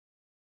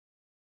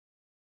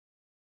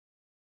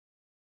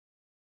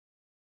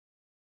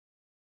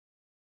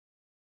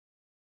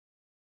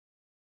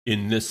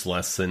In this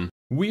lesson,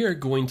 we are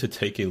going to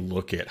take a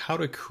look at how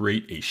to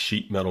create a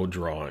sheet metal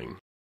drawing.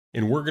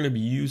 And we're going to be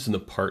using the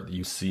part that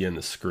you see on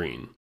the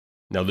screen.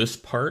 Now this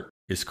part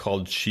is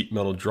called sheet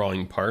metal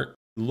drawing part,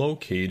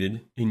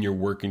 located in your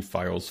working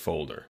files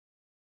folder.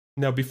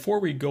 Now before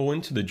we go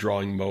into the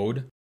drawing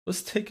mode,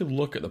 let's take a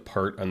look at the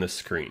part on the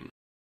screen.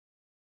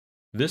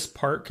 This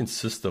part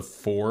consists of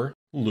 4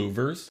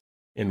 louvers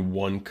and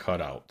 1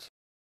 cutout.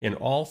 And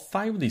all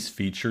 5 of these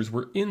features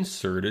were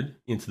inserted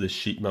into the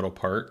sheet metal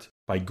part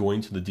by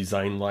going to the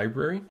design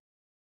library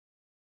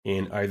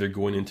and either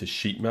going into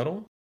sheet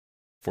metal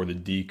for the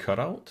D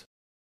cutout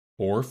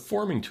or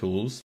forming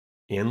tools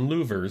and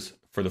louvers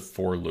for the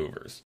 4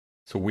 louvers.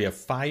 So we have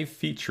 5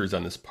 features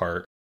on this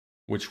part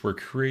which were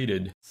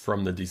created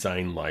from the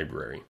design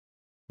library.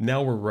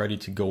 Now we're ready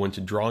to go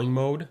into drawing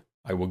mode.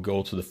 I will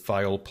go to the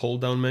File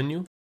pull-down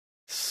menu,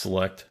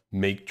 select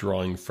Make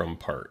Drawing from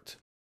Part.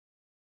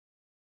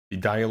 The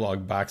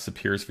dialog box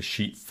appears for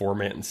sheet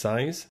format and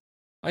size.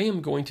 I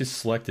am going to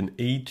select an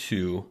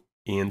A2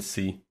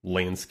 ANSI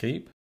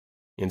landscape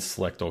and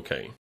select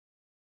OK.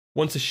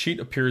 Once a sheet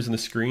appears on the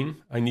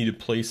screen, I need to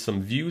place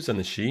some views on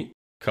the sheet.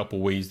 A couple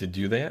ways to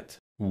do that.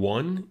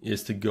 One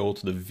is to go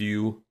to the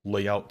View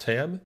Layout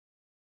tab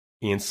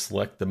and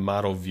select the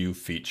Model View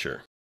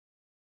feature.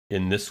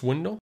 In this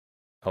window,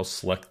 I'll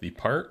select the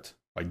part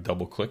by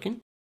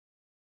double-clicking.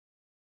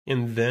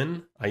 And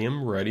then I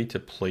am ready to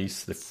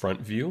place the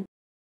front view,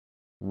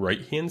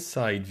 right-hand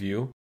side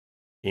view,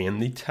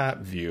 and the top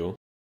view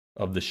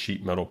of the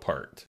sheet metal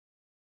part.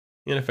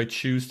 And if I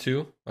choose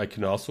to, I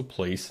can also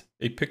place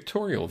a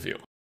pictorial view.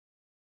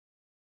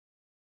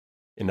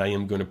 And I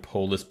am going to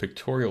pull this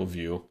pictorial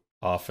view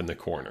off in the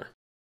corner.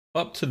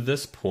 Up to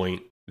this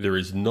point, there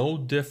is no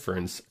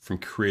difference from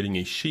creating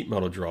a sheet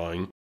metal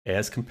drawing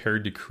as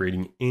compared to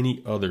creating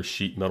any other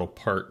sheet metal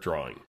part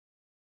drawing.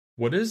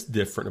 What is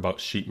different about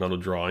sheet metal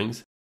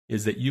drawings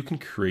is that you can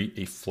create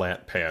a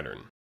flat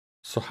pattern.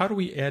 So how do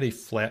we add a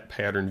flat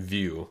pattern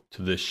view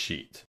to this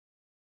sheet?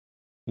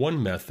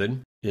 One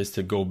method is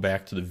to go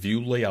back to the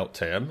View Layout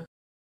tab,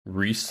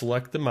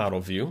 reselect the model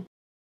view,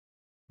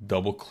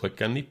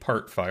 double-click on the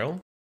part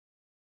file,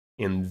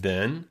 and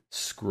then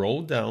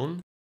scroll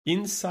down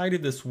inside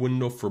of this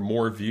window for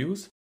more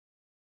views.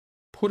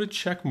 Put a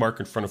check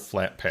mark in front of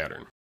flat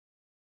pattern.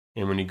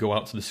 And when you go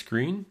out to the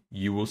screen,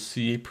 you will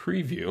see a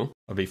preview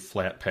of a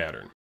flat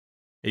pattern.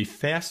 A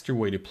faster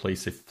way to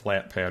place a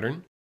flat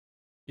pattern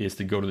is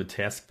to go to the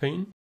task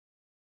pane,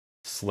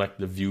 select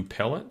the view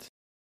palette,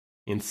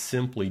 and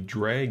simply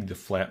drag the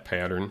flat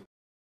pattern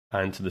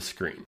onto the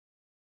screen.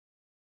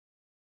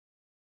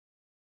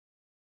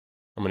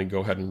 I'm going to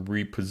go ahead and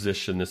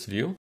reposition this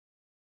view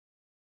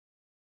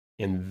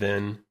and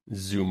then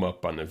zoom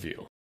up on the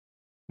view.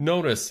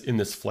 Notice in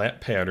this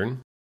flat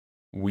pattern,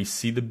 we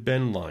see the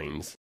bend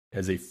lines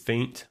as a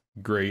faint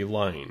gray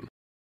line.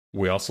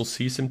 We also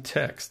see some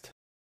text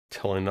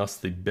telling us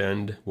the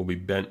bend will be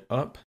bent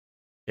up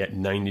at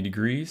 90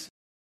 degrees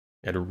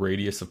at a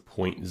radius of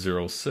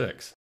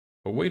 0.06.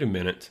 But wait a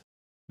minute,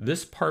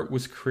 this part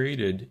was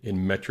created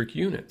in metric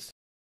units,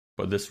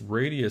 but this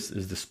radius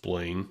is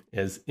displaying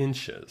as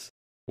inches.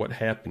 What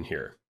happened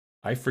here?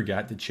 I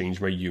forgot to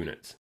change my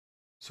units.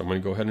 So I'm going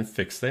to go ahead and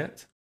fix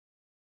that.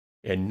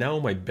 And now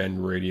my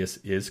bend radius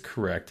is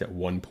correct at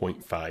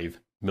 1.5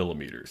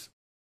 millimeters.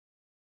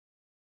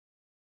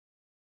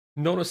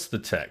 Notice the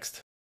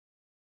text.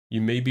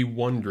 You may be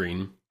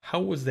wondering,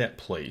 how was that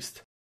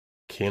placed?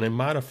 Can I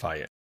modify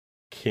it?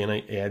 Can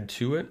I add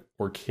to it?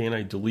 Or can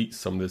I delete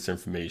some of this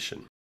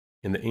information?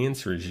 And the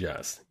answer is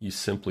yes. You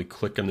simply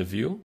click on the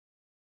view,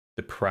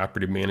 the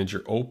Property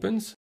Manager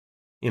opens,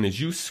 and as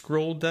you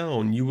scroll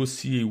down, you will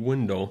see a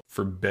window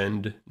for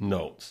bend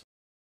notes.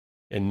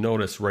 And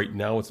notice right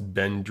now it's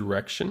bend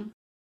direction,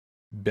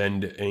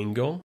 bend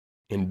angle,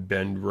 and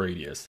bend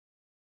radius.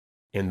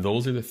 And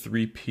those are the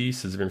 3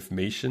 pieces of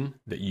information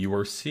that you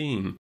are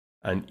seeing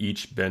on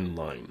each bend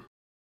line.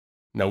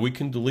 Now we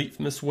can delete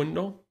from this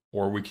window,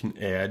 or we can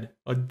add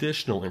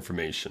additional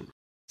information.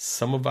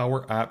 Some of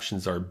our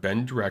options are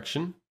bend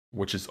direction,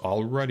 which is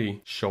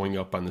already showing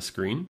up on the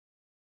screen,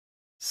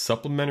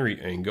 supplementary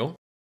angle,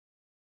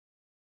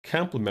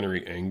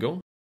 complementary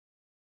angle,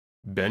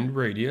 bend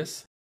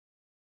radius,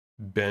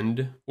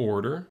 bend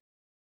order,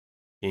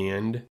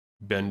 and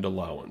bend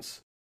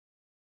allowance.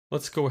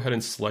 Let's go ahead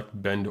and select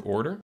bend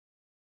order,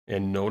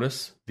 and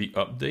notice the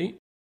update.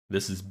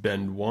 This is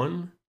bend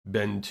 1,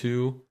 bend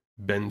 2,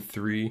 bend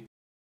 3,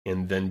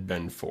 and then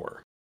bend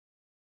 4.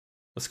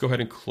 Let's go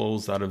ahead and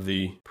close out of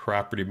the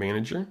Property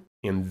Manager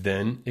and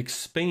then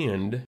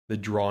expand the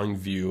drawing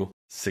view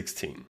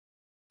 16.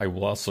 I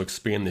will also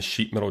expand the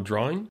sheet metal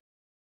drawing,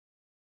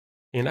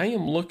 and I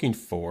am looking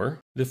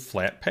for the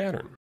flat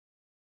pattern.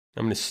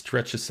 I'm going to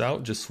stretch this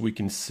out just so we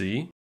can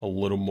see a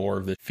little more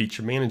of the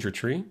feature manager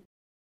tree.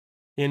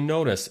 And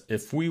notice,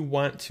 if we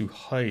want to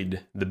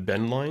hide the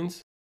bend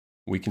lines,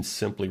 we can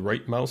simply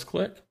right mouse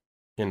click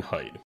and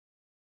hide.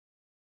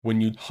 When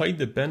you hide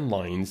the bend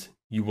lines,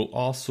 you will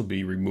also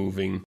be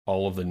removing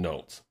all of the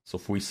notes. So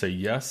if we say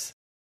yes,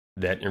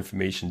 that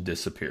information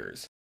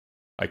disappears.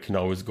 I can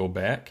always go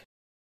back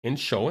and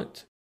show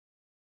it.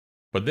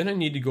 But then I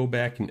need to go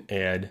back and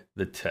add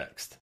the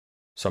text.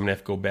 So I'm going to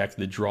have to go back to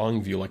the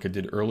drawing view like I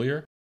did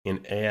earlier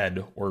and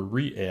add or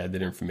re-add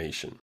that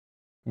information.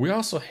 We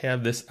also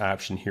have this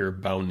option here,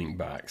 bounding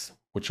box,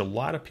 which a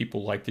lot of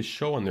people like to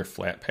show on their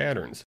flat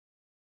patterns.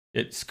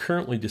 It's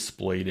currently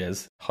displayed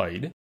as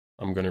hide.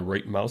 I'm going to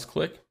right mouse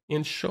click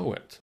and show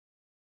it.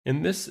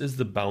 And this is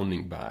the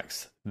bounding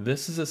box.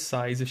 This is a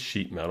size of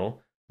sheet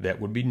metal that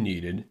would be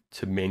needed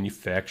to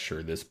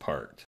manufacture this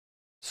part.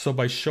 So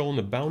by showing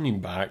the bounding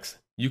box,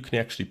 you can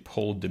actually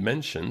pull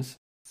dimensions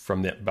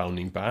from that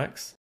bounding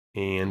box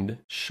and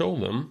show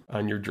them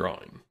on your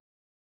drawing.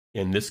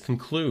 And this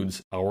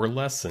concludes our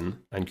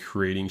lesson on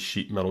creating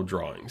sheet metal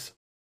drawings.